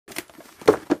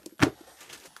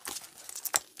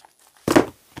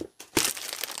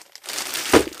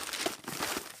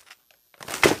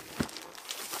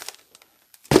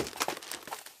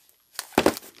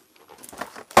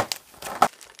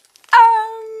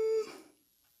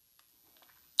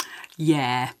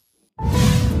Yeah.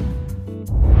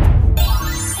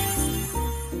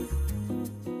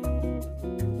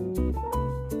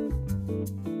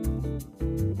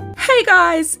 Hey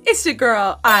guys, it's your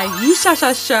girl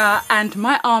Aisha, and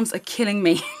my arms are killing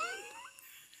me.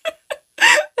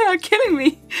 They are killing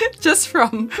me just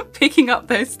from picking up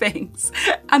those things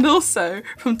and also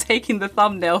from taking the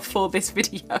thumbnail for this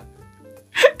video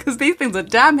because these things are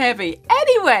damn heavy.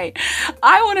 Anyway,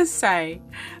 I want to say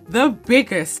the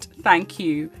biggest thank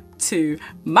you to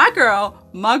my girl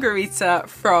Margarita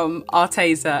from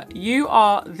Arteza. You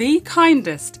are the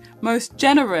kindest, most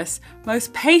generous,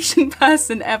 most patient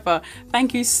person ever.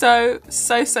 Thank you so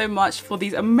much for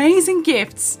these amazing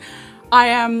gifts. I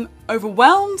am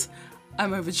overwhelmed,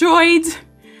 I'm overjoyed,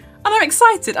 and I'm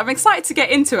excited. I'm excited to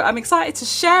get into it. I'm excited to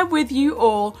share with you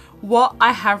all what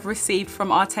I have received from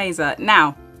Arteza.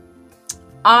 Now,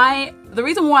 the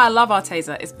reason why I love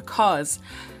Arteza is because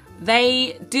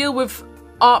they deal with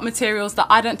art materials that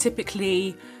I don't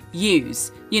typically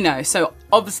use, you know. So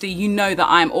obviously you know that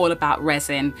I'm all about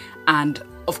resin, and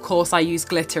of course I use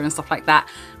glitter and stuff like that,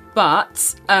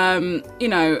 but you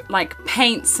know, like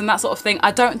paints and that sort of thing,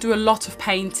 I don't do a lot of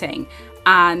painting,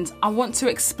 and I want to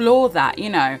explore that, you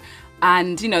know.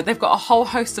 And you know, they've got a whole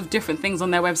host of different things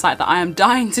on their website that I am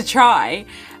dying to try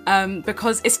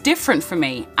because it's different for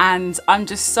me, and I'm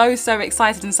just so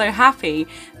excited and so happy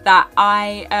that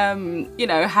I you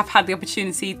know, have had the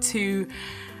opportunity to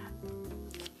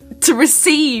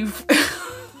receive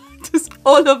just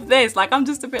all of this. Like, I'm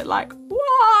just a bit like,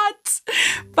 what?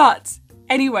 But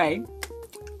anyway,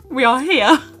 we are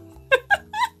here.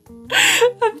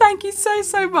 And thank you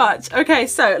so much. Okay,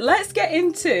 so let's get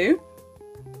into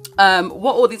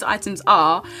what all these items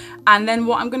are, and then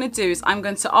what I'm going to do is I'm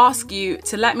going to ask you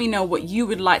to let me know what you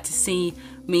would like to see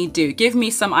me do. Give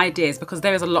me some ideas, because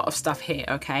there is a lot of stuff here,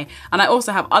 okay? And I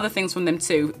also have other things from them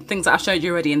too, things that I've showed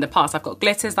you already in the past. I've got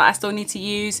glitters that I still need to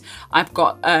use. I've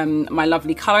got my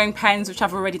lovely colouring pens, which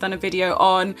I've already done a video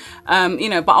on, you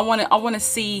know, but I want to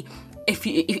see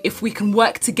if we can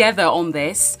work together on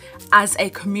this as a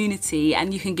community,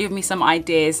 and you can give me some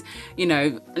ideas, you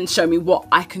know, and show me what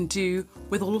I can do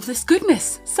with all of this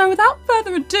goodness. So without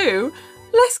further ado,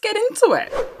 let's get into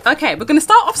it. Okay, we're gonna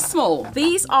start off small.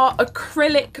 These are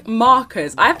acrylic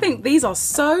markers. I think these are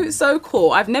so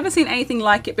cool. I've never seen anything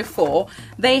like it before.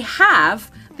 They have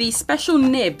these special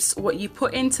nibs, what you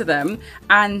put into them,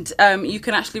 and you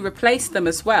can actually replace them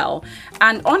as well.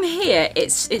 And on here,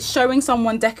 it's showing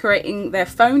someone decorating their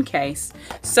phone case.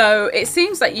 So it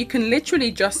seems that you can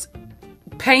literally just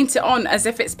paint it on as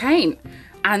if it's paint.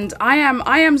 And I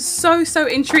am so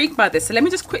intrigued by this. So let me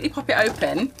just quickly pop it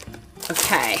open.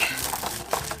 Okay.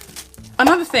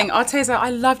 Another thing, Arteza,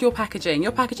 I love your packaging.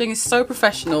 Your packaging is so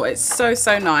professional. It's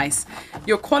so nice.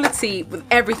 Your quality with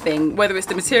everything, whether it's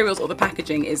the materials or the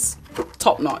packaging, is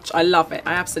top notch. I love it.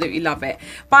 I absolutely love it.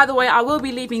 By the way, I will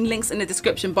be leaving links in the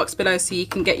description box below so you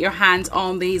can get your hands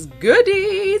on these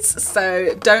goodies.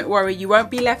 So don't worry, you won't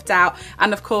be left out.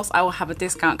 And of course, I will have a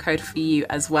discount code for you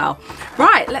as well.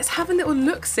 Right, let's have a little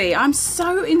look-see. I'm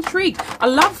so intrigued. I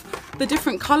love the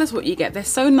different colors what you get. They're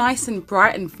so nice and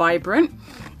bright and vibrant.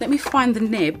 Let me find the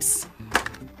nibs.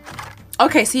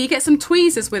 Okay, so you get some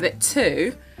tweezers with it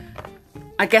too.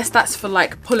 I guess that's for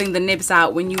like pulling the nibs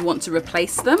out when you want to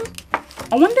replace them.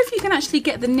 I wonder if you can actually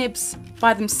get the nibs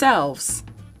by themselves.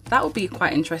 That would be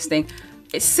quite interesting.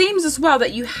 It seems as well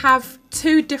that you have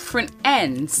two different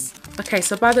ends. Okay,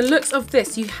 so by the looks of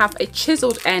this, you have a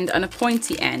chiseled end and a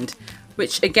pointy end,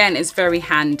 which again is very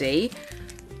handy.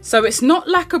 So it's not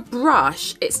like a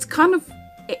brush. It's kind of,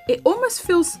 it almost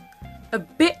feels a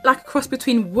bit like a cross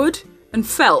between wood and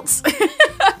felt.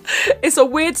 It's a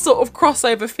weird sort of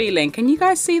crossover feeling. Can you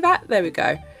guys see that? There we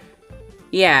go.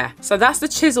 Yeah, so that's the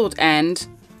chiseled end,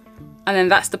 and then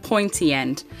that's the pointy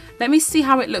end. Let me see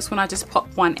how it looks when I just pop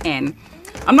one in.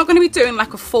 I'm not going to be doing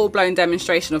like a full-blown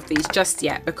demonstration of these just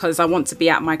yet, because I want to be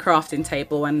at my crafting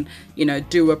table and, you know,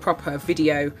 do a proper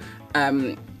video,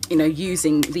 you know,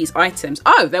 using these items.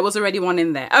 Oh, there was already one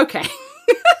in there. Okay.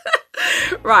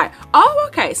 Right. Oh,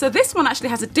 okay. So this one actually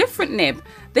has a different nib.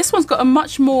 This one's got a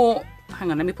much more, hang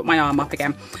on, let me put my arm up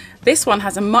again. This one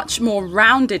has a much more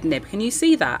rounded nib. Can you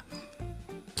see that?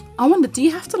 I wonder, do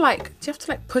you have to like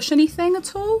push anything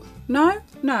at all? No?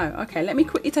 No. Okay, let me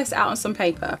quickly test it out on some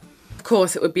paper. Of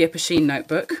course, it would be a Pachine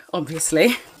notebook,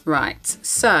 obviously. Right.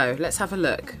 So let's have a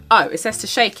look. Oh, it says to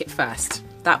shake it first.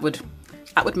 That would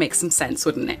make some sense,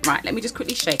 wouldn't it? Right. Let me just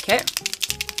quickly shake it.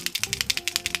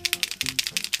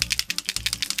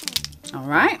 All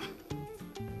right.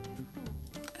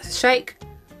 Shake,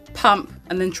 pump,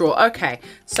 and then draw. Okay,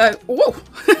 so whoa.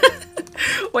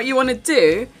 What you want to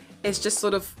do is just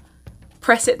sort of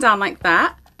press it down like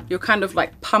that, you're kind of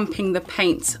like pumping the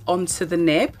paint onto the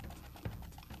nib.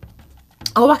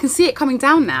 Oh, I can see it coming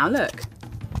down now, look.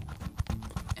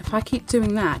 If I keep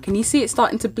doing that, can you see it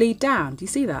starting to bleed down? Do you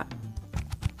see that?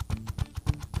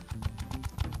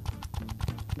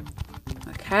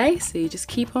 Okay, so you just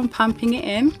keep on pumping it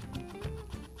in.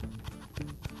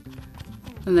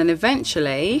 And then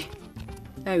eventually,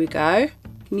 there we go.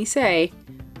 Can you see?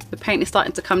 The paint is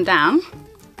starting to come down.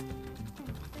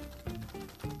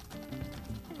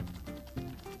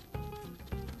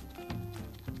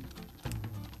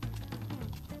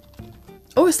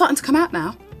 Oh, it's starting to come out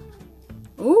now.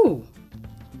 Ooh.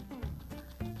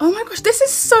 Oh my gosh, this is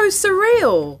so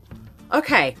surreal.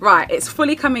 Okay, right, it's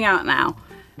fully coming out now.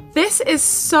 This is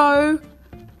so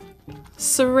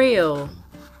surreal.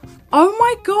 Oh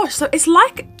my gosh, so it's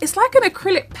like an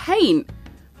acrylic paint,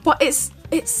 but it's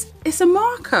a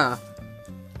marker.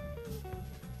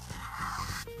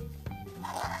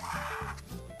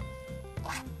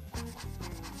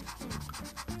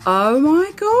 Oh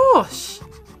my gosh.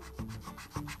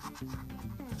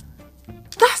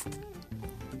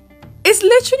 It's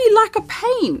literally like a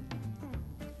paint.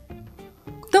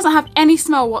 Doesn't have any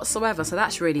smell whatsoever, so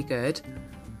that's really good.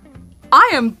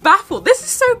 I am baffled. This is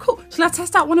so cool. Shall I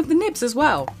test out one of the nibs as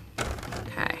well?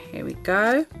 Okay, here we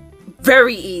go.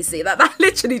 Very easy. That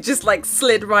literally just like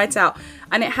slid right out.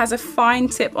 And it has a fine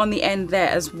tip on the end there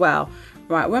as well.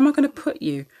 Right, where am I going to put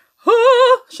you?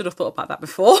 Oh, should have thought about that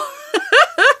before.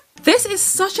 This is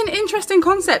such an interesting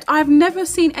concept. I've never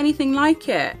seen anything like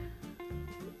it.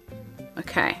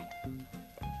 Okay.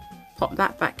 Pop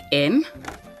that back in.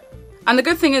 And the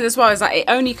good thing is as well is that it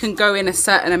only can go in a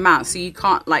certain amount, so you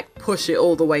can't like push it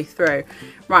all the way through.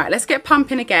 Right, let's get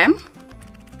pumping again.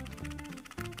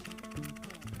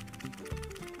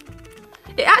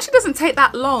 It actually doesn't take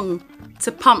that long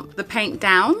to pump the paint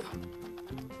down.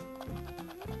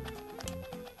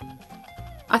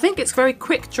 I think it's very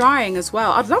quick drying as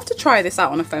well. I'd love to try this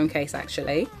out on a phone case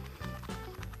actually.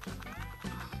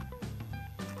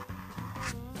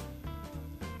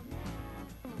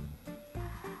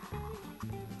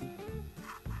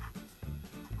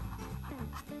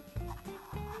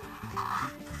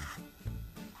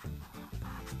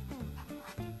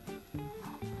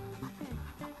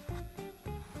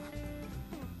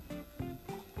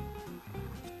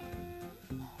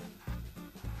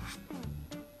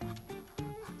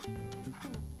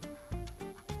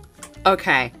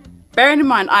 Okay, bearing in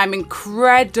mind I'm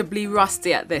incredibly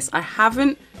rusty at this. I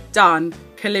haven't done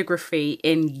calligraphy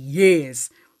in years.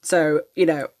 So, you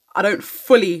know, I don't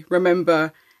fully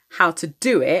remember how to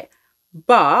do it,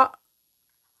 but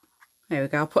there we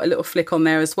go. I'll put a little flick on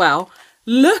there as well.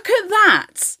 Look at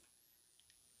that.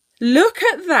 Look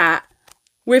at that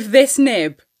with this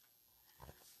nib.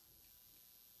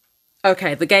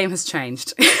 Okay, the game has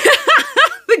changed.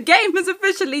 The game has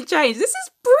officially changed. This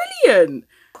is brilliant.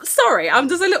 Sorry, I'm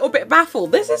just a little bit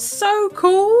baffled. This is so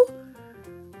cool.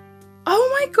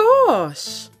 Oh my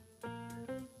gosh.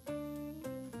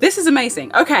 This is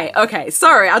amazing. Okay.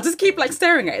 Sorry, I'll just keep like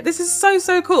staring at it. This is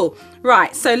so cool.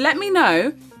 Right, so let me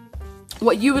know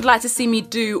what you would like to see me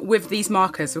do with these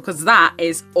markers, because that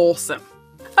is awesome.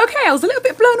 Okay, I was a little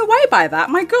bit blown away by that.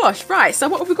 My gosh, right. So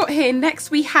what have we got here?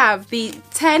 Next, we have the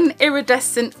 10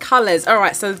 iridescent colors. All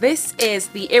right, so this is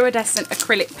the iridescent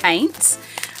acrylic paint.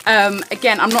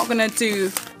 Again, I'm not going to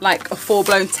do like a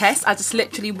full-blown test. I just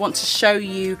literally want to show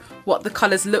you what the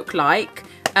colors look like.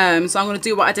 So I'm going to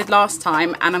do what I did last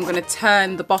time, and I'm going to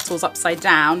turn the bottles upside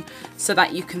down so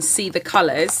that you can see the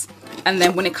colors. And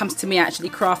then when it comes to me actually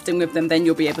crafting with them, then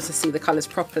you'll be able to see the colors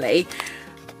properly.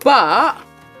 But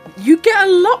you get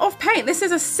a lot of paint. This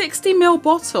is a 60 ml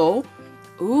bottle.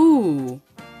 Ooh.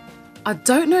 I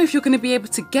don't know if you're going to be able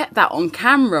to get that on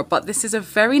camera, but this is a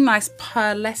very nice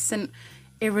pearlescent,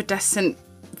 iridescent,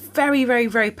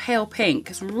 very pale pink.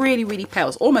 It's really pale.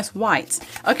 It's almost white.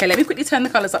 Okay, let me quickly turn the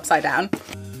colors upside down.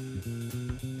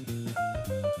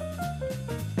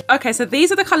 Okay, so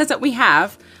these are the colors that we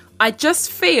have. I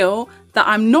just feel that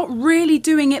I'm not really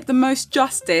doing it the most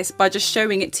justice by just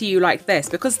showing it to you like this,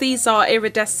 because these are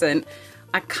iridescent.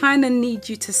 I kind of need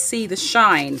you to see the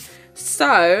shine.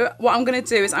 So what I'm going to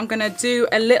do is I'm going to do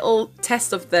a little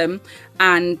test of them,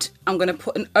 and I'm going to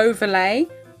put an overlay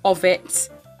of it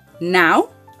now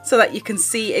so that you can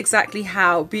see exactly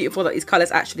how beautiful that these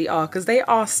colors actually are, because they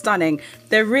are stunning.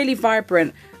 They're really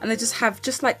vibrant, and they just have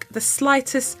just like the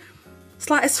slightest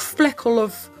fleckle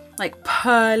of like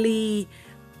pearly,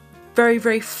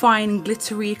 very fine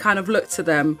glittery kind of look to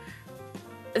them.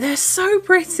 They're so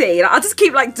pretty. I just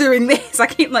keep like doing this. I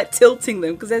keep like tilting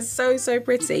them because they're so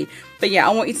pretty. But yeah,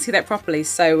 I want you to see that properly.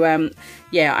 So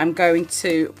yeah, I'm going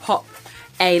to pop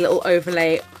a little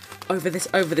overlay over this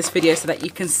video so that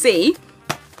you can see.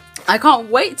 I can't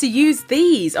wait to use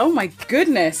these. Oh my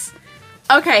goodness.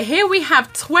 Okay, here we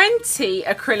have 20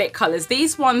 acrylic colors.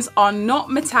 These ones are not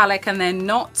metallic and they're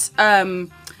not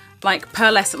like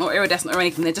pearlescent or iridescent or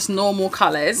anything. They're just normal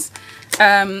colors.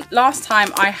 Last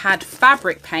time I had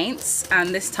fabric paints,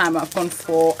 and this time I've gone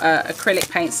for acrylic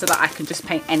paints so that I can just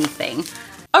paint anything.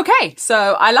 Okay,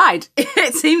 so I lied.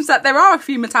 It seems that there are a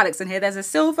few metallics in here. There's a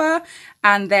silver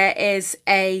and there is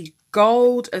a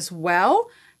gold as well.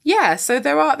 Yeah, so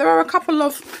there are a couple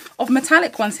of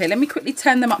metallic ones here. Let me quickly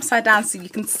turn them upside down so you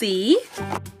can see.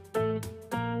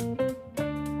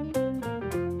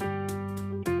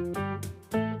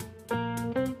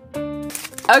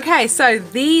 Okay, so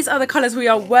these are the colors we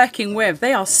are working with.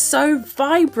 They are so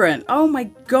vibrant. Oh my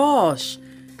gosh.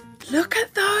 Look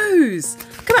at those.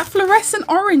 Look at that fluorescent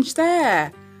orange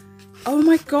there. Oh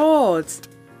my God.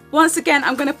 Once again,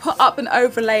 I'm going to put up an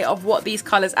overlay of what these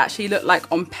colors actually look like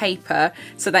on paper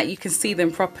so that you can see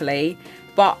them properly.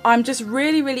 But I'm just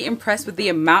really, really impressed with the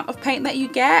amount of paint that you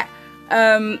get.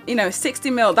 You know, 60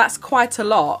 mil, that's quite a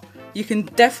lot. You can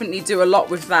definitely do a lot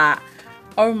with that.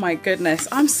 Oh my goodness,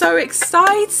 I'm so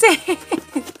excited.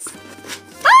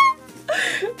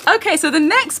 Okay, so the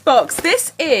next box,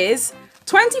 this is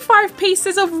 25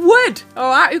 pieces of wood. All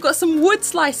right, we've got some wood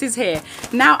slices here.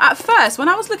 Now, at first, when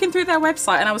I was looking through their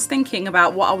website and I was thinking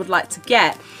about what I would like to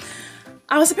get,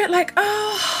 I was a bit like,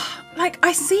 oh, like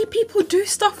I see people do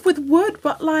stuff with wood,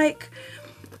 but like,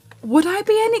 would I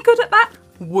be any good at that?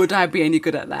 Would I be any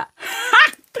good at that?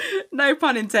 No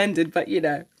pun intended, but you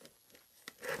know.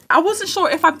 I wasn't sure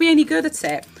if I'd be any good at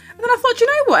it. And then I thought, you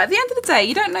know what? At the end of the day,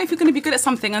 you don't know if you're going to be good at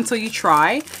something until you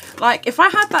try. Like, if I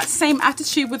had that same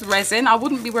attitude with resin, I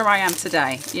wouldn't be where I am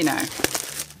today, you know.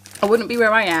 I wouldn't be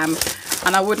where I am.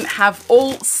 And I wouldn't have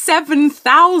all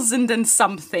 7,000 and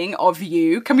something of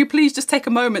you. Can we please just take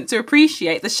a moment to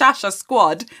appreciate the Shasha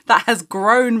squad that has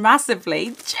grown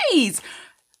massively? Jeez,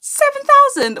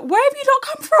 7,000. Where have you not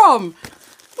come from?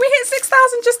 We hit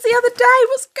 6,000 just the other day.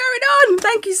 What's going on?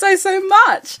 Thank you so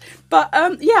much. But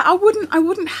yeah, I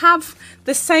wouldn't have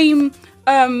the same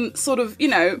sort of, you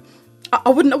know, I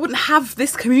wouldn't have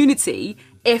this community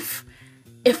if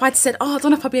I'd said, oh, I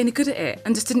don't know if I'd be any good at it,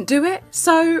 and just didn't do it.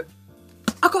 So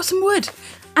I got some wood,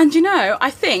 and you know,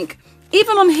 I think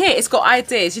even on here it's got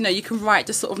ideas. You know, you can write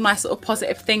just sort of nice little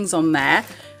positive things on there.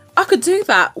 I could do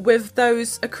that with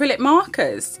those acrylic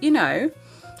markers, you know.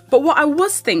 But what I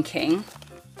was thinking,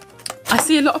 I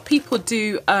see a lot of people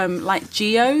do like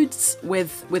geodes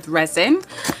with resin,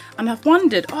 and I've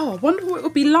wondered, oh, I wonder what it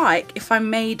would be like if I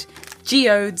made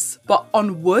geodes but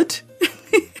on wood,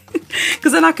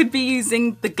 because then I could be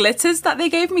using the glitters that they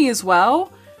gave me as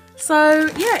well. So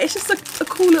yeah, it's just a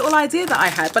cool little idea that I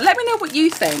had. But let me know what you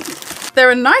think.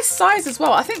 They're a nice size as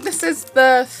well. I think this is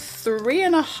the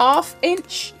 3.5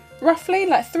 inch, roughly,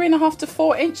 like 3.5 to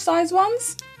 4 inch size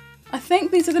ones. I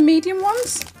think these are the medium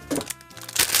ones,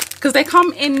 because they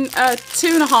come in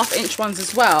 2.5 inch ones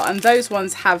as well, and those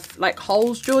ones have like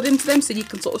holes drilled into them so you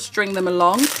can sort of string them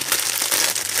along.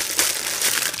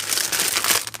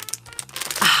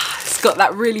 Ah, it's got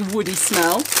that really woody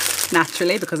smell,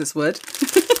 naturally, because it's wood.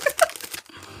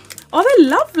 Oh, they're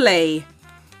lovely.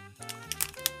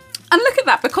 And look at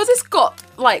that, because it's got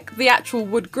like the actual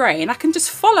wood grain, I can just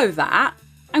follow that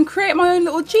and create my own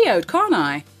little geode, can't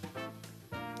I?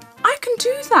 I can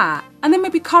do that, and then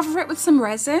maybe cover it with some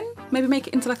resin, maybe make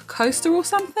it into like a coaster or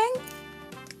something.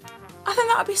 I think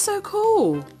that would be so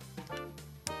cool.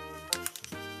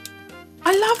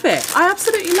 I love it. I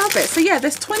absolutely love it. So yeah,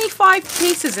 there's 25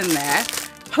 pieces in there,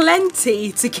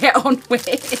 plenty to get on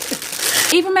with.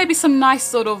 Even maybe some nice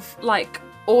sort of like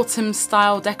autumn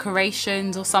style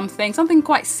decorations or something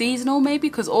quite seasonal maybe,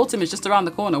 because autumn is just around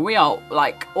the corner. We are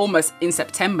like almost in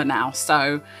September now,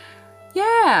 so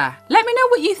yeah, let me know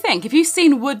what you think. If you've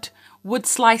seen wood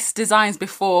slice designs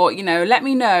before, you know, let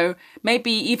me know.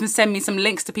 Maybe even send me some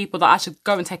links to people that I should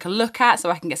go and take a look at so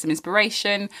I can get some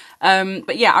inspiration.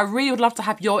 But yeah, I really would love to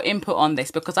have your input on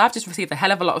this, because I've just received a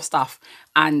hell of a lot of stuff,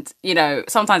 and you know,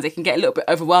 sometimes it can get a little bit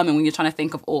overwhelming when you're trying to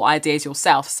think of all ideas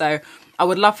yourself. So I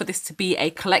would love for this to be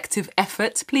a collective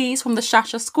effort, please, from the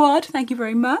Shasha squad. Thank you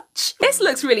very much. This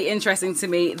looks really interesting to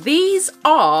me. These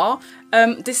are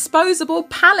disposable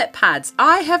palette pads.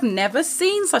 I have never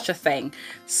seen such a thing.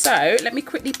 So let me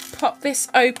quickly pop this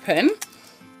open.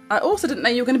 I also didn't know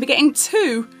you were going to be getting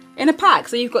 2 in a pack.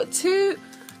 So you've got 2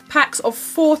 packs of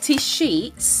 40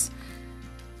 sheets,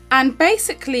 and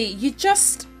basically you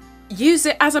just use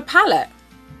it as a palette.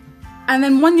 And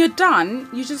then when you're done,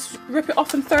 you just rip it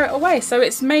off and throw it away. So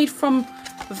it's made from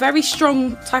very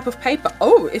strong type of paper.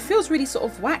 Oh, it feels really sort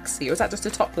of waxy, or is that just a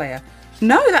top layer?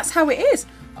 No, that's how it is.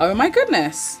 Oh my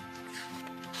goodness.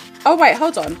 Oh wait,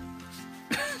 hold on.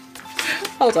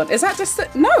 Hold on, is that just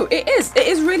no, it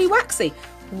is really waxy.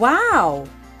 Wow.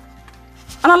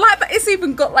 And I like that it's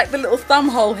even got like the little thumb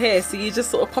hole here, so you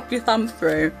just sort of pop your thumb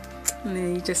through and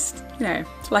then you just, you know,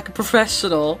 like a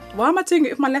professional. Why am I doing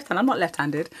it with my left hand? I'm not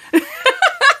left-handed.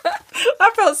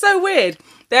 That felt so weird.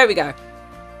 There we go.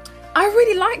 I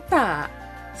really like that.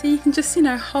 So you can just, you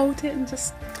know, hold it and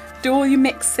just do all your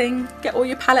mixing, get all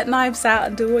your palette knives out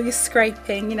and do all your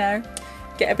scraping, you know,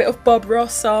 get a bit of Bob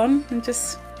Ross on and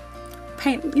just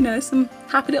paint, you know, some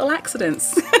happy little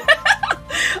accidents.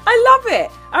 I love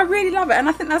it. I really love it. And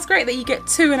I think that's great that you get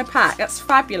 2 in a pack. That's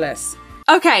fabulous.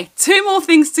 Okay, 2 more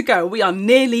things to go. We are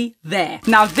nearly there.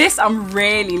 Now this I'm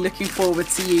really looking forward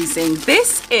to using.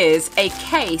 This is a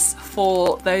case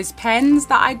for those pens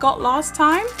that I got last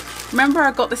time. Remember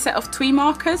I got the set of Twee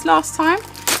markers last time?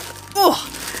 Oh,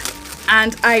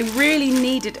 and I really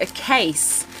needed a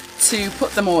case to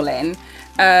put them all in.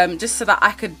 Just so that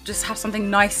I could just have something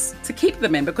nice to keep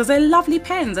them in, because they're lovely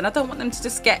pens and I don't want them to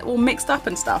just get all mixed up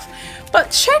and stuff. But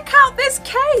check out this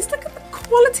case. Look at the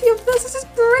quality of this. This is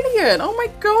brilliant. Oh my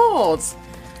God.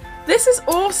 This is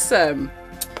awesome.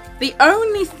 The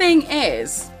only thing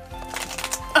is,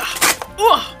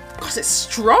 because it's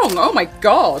strong. Oh my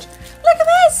God. Look at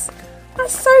this.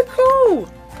 That's so cool.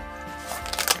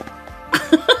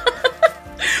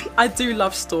 I do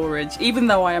love storage, even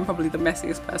though I am probably the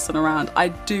messiest person around. I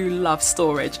do love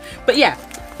storage. But yeah,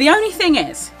 the only thing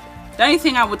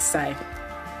I would say,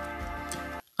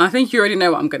 I think you already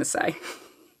know what I'm going to say,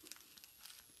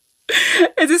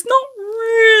 is it's not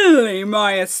really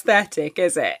my aesthetic,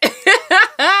 is it?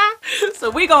 So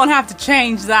we're going to have to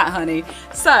change that, honey.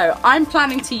 So I'm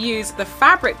planning to use the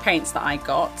fabric paints that I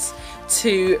got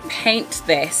to paint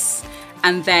this.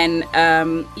 And then,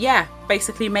 yeah,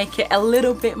 basically make it a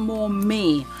little bit more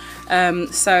me.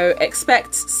 So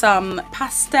expect some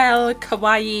pastel,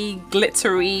 kawaii,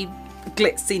 glittery,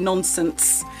 glitzy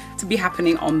nonsense to be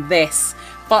happening on this.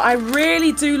 But I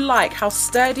really do like how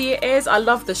sturdy it is. I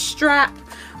love the strap.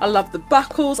 I love the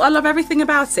buckles. I love everything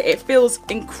about it. It feels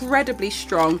incredibly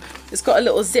strong. It's got a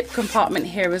little zip compartment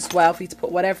here as well for you to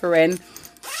put whatever in.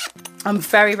 I'm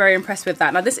very, very impressed with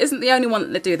that. Now, this isn't the only one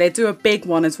that they do. They do a big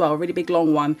one as well, a really big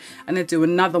long one. And they do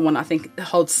another one, I think, that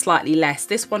holds slightly less.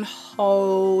 This one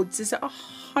holds, is it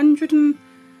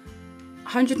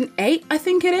 108, I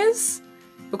think it is?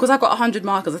 Because I've got 100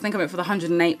 markers. I think I went for the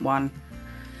 108 one.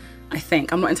 I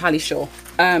think. I'm not entirely sure.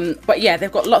 But yeah,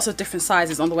 they've got lots of different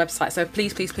sizes on the website. So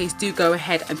please, please, please do go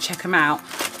ahead and check them out.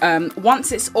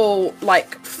 Once it's all,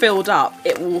 like, filled up,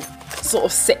 it will sort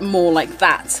of sit more like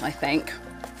that, I think.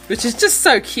 Which is just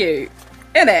so cute,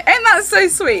 isn't it? Ain't that so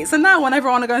sweet? So now whenever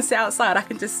I want to go and sit outside, I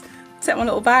can just take my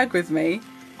little bag with me.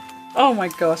 Oh my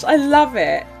gosh, I love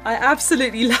it. I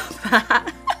absolutely love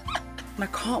that. And I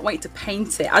can't wait to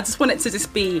paint it. I just want it to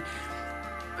just be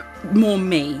more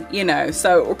me, you know.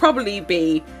 So it will probably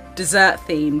be dessert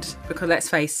themed, because let's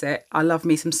face it, I love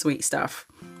me some sweet stuff.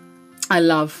 I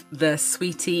love the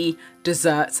sweetie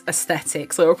dessert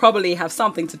aesthetic. So it will probably have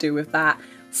something to do with that.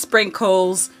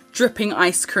 Sprinkles, dripping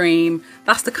ice cream.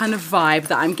 That's the kind of vibe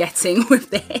that I'm getting with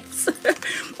this.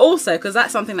 Also, because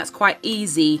that's something that's quite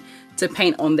easy to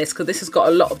paint on this, because this has got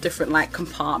a lot of different like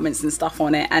compartments and stuff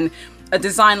on it, and a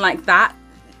design like that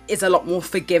is a lot more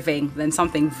forgiving than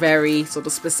something very sort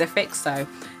of specific. So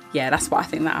yeah, that's what I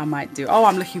think that I might do. Oh,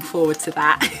 I'm looking forward to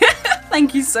that.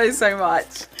 Thank you so, so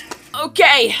much.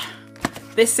 Okay,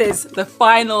 this is the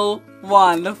final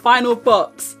one, the final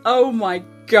box. Oh my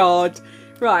God.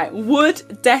 Right,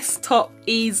 wood desktop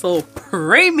easel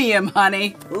premium,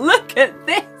 honey. Look at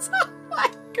this. Oh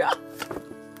my God.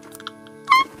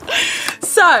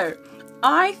 So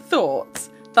I thought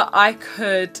that I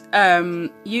could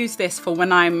use this for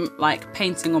when I'm like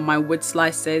painting on my wood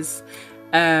slices.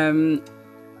 And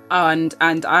I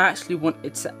actually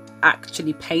wanted to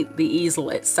actually paint the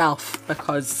easel itself,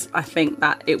 because I think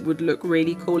that it would look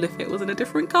really cool if it was in a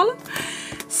different color.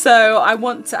 So I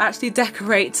want to actually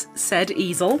decorate said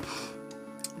easel.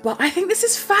 But I think this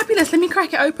is fabulous. Let me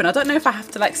crack it open. I don't know if I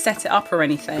have to like set it up or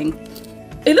anything.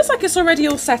 It looks like it's already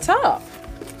all set up.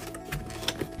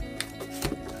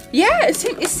 Yeah, it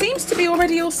seems to be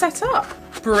already all set up.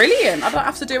 Brilliant. I don't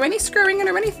have to do any screwing in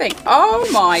or anything. Oh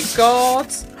my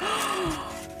God.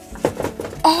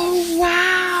 Oh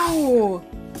wow.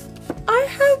 I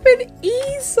have an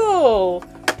easel.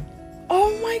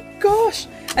 Oh my gosh.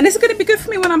 And this is going to be good for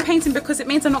me when I'm painting, because it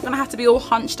means I'm not going to have to be all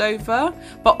hunched over.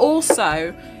 But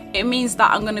also, it means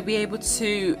that I'm going to be able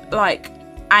to like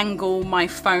angle my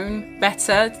phone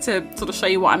better to sort of show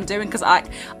you what I'm doing, because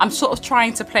I'm sort of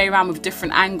trying to play around with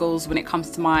different angles when it comes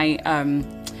to my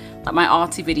like my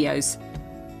arty videos,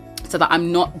 so that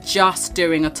I'm not just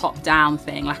doing a top-down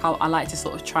thing. Like I like to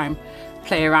sort of try and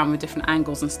play around with different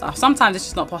angles and stuff. Sometimes it's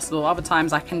just not possible, other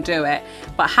times I can do it,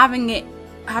 but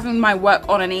having my work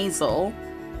on an easel,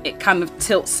 it kind of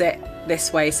tilts it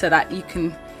this way so that you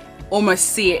can almost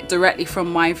see it directly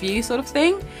from my view, sort of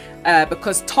thing,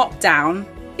 because top down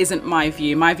isn't my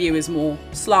view. My view is more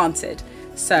slanted.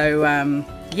 So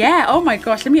yeah, oh my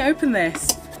gosh, let me open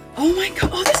this. Oh my god,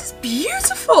 oh, this is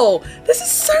beautiful. This is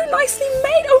so nicely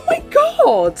made. Oh my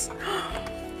god.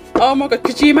 Oh my god,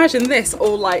 could you imagine this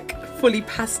all like fully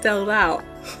pasteled out?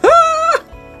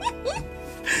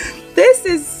 This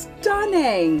is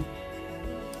stunning.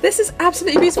 This is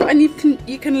absolutely beautiful, and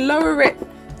you can lower it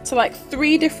to like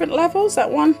 3 different levels.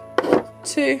 At 1,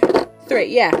 2, 3.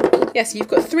 Yeah. Yes, you've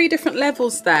got 3 different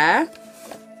levels there.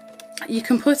 You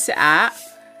can put it at.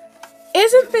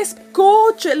 Isn't this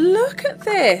gorgeous? Look at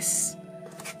this.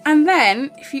 And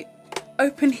then if you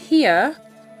open here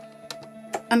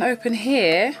and open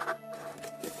here,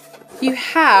 you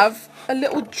have a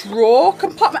little drawer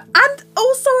compartment and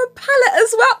also a palette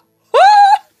as well.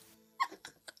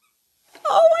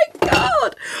 Oh my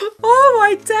god. Oh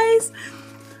my days.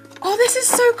 Oh, this is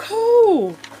so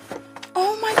cool.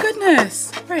 Oh my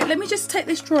goodness. Right, let me just take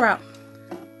this drawer out.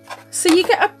 So you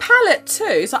get a palette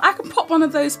too. So I can pop one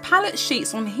of those palette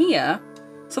sheets on here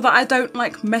so that I don't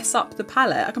like mess up the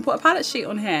palette. I can put a palette sheet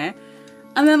on here,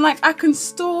 and then like I can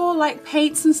store like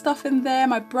paints and stuff in there,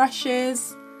 my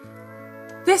brushes.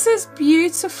 This is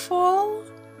beautiful.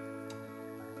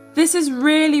 This is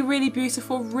really, really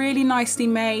beautiful, really nicely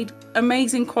made,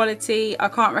 amazing quality. I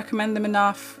can't recommend them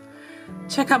enough.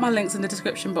 Check out my links in the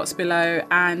description box below,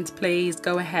 and please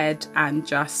go ahead and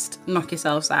just knock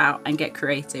yourselves out and get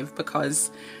creative,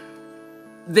 because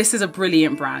this is a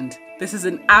brilliant brand. This is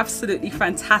an absolutely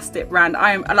fantastic brand.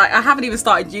 I haven't even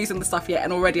started using the stuff yet,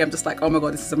 and already I'm just like, oh my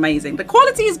god, this is amazing. The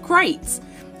quality is great.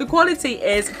 The quality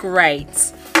is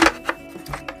great.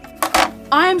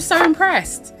 I am so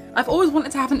impressed. I've always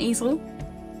wanted to have an easel.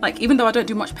 Like, even though I don't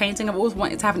do much painting, I've always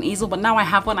wanted to have an easel, but now I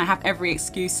have one. I have every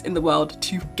excuse in the world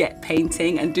to get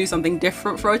painting and do something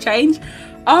different for a change.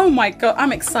 Oh my god,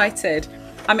 I'm excited.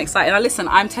 I'm excited. Now listen,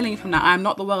 I'm telling you from now, I'm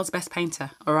not the world's best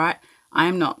painter, all right? I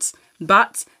am not.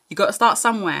 But you got to start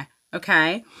somewhere,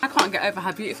 okay? I can't get over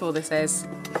how beautiful this is.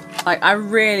 Like, I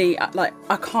really, like,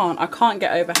 I can't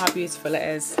get over how beautiful it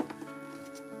is.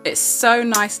 It's so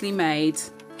nicely made.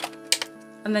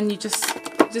 And then you just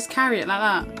carry it like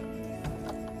that.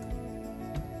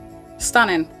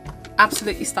 Stunning.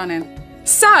 Absolutely stunning.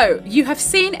 So you have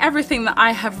seen everything that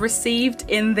I have received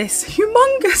in this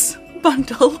humongous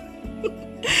bundle.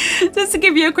 Just to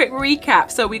give you a quick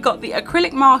recap, so we got the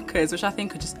acrylic markers, which I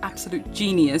think are just absolute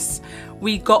genius.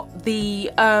 We got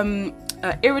the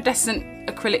iridescent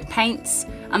acrylic paints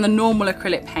and the normal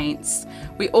acrylic paints.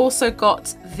 We also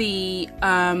got the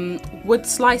wood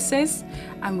slices,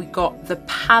 and we got the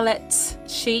palette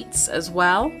sheets as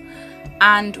well.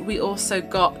 And we also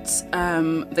got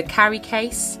the carry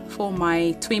case for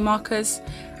my twee markers,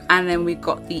 and then we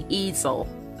got the easel.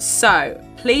 So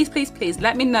please, please, please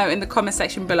let me know in the comment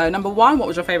section below, number 1, what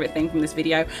was your favorite thing from this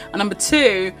video? And number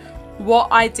 2,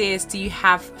 what ideas do you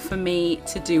have for me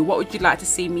to do? What would you like to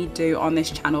see me do on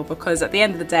this channel? Because at the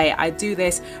end of the day, I do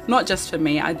this not just for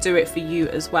me, I do it for you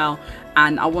as well.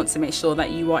 And I want to make sure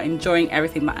that you are enjoying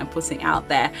everything that I'm putting out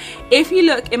there. If you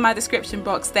look in my description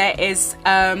box, there is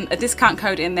a discount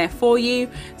code in there for you.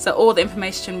 So all the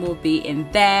information will be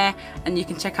in there, and you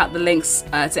can check out the links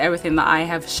to everything that I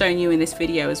have shown you in this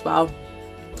video as well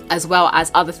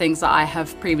as other things that I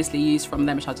have previously used from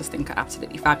them, which I just think are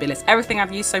absolutely fabulous. Everything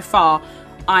I've used so far,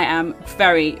 I am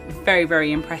very, very,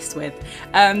 very impressed with.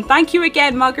 Thank you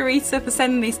again, Margarita, for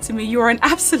sending these to me. You are an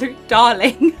absolute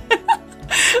darling.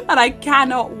 And I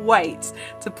cannot wait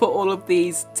to put all of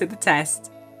these to the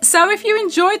test. So if you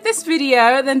enjoyed this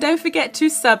video, then don't forget to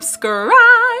subscribe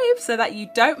so that you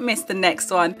don't miss the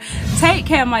next one. Take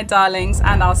care, my darlings,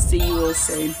 and I'll see you all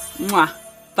soon. Mwah.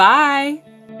 Bye.